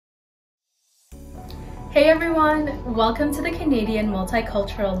Hey everyone! Welcome to the Canadian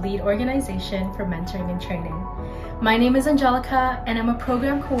Multicultural LEAD Organization for Mentoring and Training. My name is Angelica and I'm a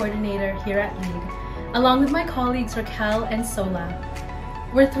program coordinator here at LEAD, along with my colleagues Raquel and Sola.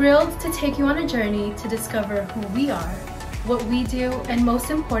 We're thrilled to take you on a journey to discover who we are, what we do, and most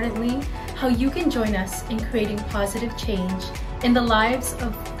importantly, how you can join us in creating positive change in the lives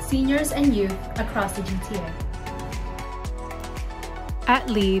of seniors and youth across the GTA. At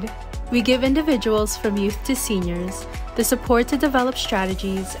LEAD, we give individuals from youth to seniors the support to develop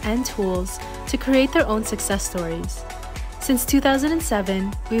strategies and tools to create their own success stories. Since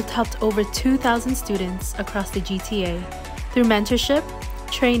 2007, we've helped over 2,000 students across the GTA through mentorship,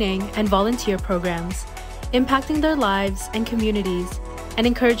 training, and volunteer programs, impacting their lives and communities and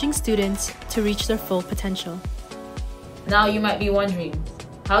encouraging students to reach their full potential. Now you might be wondering,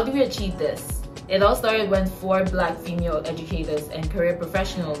 how do we achieve this? It all started when 4 Black female educators and career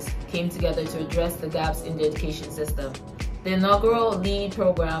professionals came together to address the gaps in the education system. The inaugural LEAD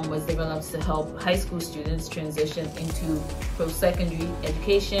program was developed to help high school students transition into post-secondary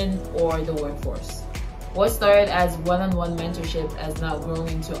education or the workforce. What started as one-on-one mentorship has now grown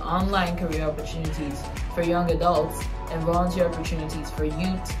into online career opportunities for young adults and volunteer opportunities for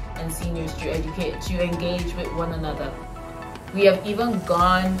youth and seniors to engage with one another. We have even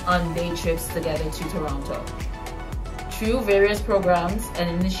gone on day trips together to Toronto. Through various programs and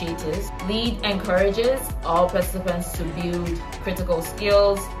initiatives, LEAD encourages all participants to build critical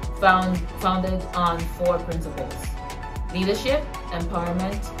skills founded on 4 principles: leadership,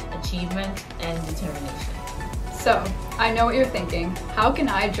 empowerment, achievement, and determination. So, I know what you're thinking. How can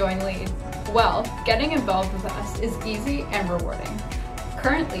I join LEAD? Well, getting involved with us is easy and rewarding.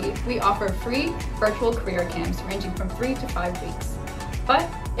 Currently, we offer free virtual career camps ranging from 3 to 5 weeks. But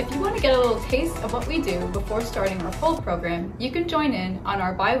if you want to get a little taste of what we do before starting our full program, you can join in on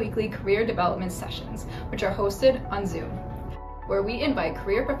our bi-weekly career development sessions, which are hosted on Zoom, where we invite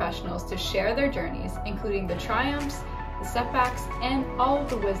career professionals to share their journeys, including the triumphs, the setbacks, and all of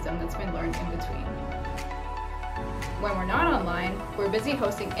the wisdom that's been learned in between. When we're not online, we're busy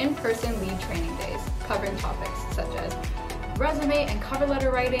hosting in-person LEAD training days, covering topics such as resume and cover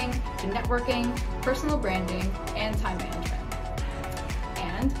letter writing, to networking, personal branding, and time management.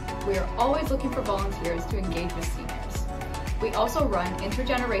 And we are always looking for volunteers to engage with seniors. We also run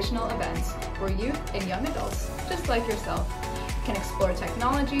intergenerational events where youth and young adults, just like yourself, can explore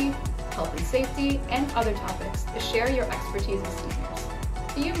technology, health and safety, and other topics to share your expertise with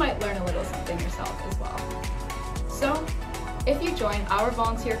seniors. So you might learn a little something yourself as well. So, if you join our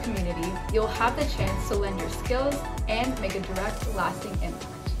volunteer community, you'll have the chance to lend your skills and make a direct, lasting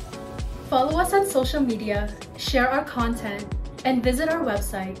impact. Follow us on social media, share our content, and visit our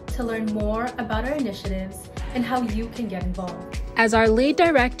website to learn more about our initiatives and how you can get involved. As our LEAD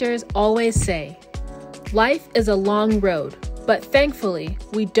directors always say, life is a long road, but thankfully,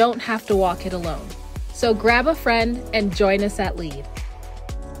 we don't have to walk it alone. So grab a friend and join us at LEAD.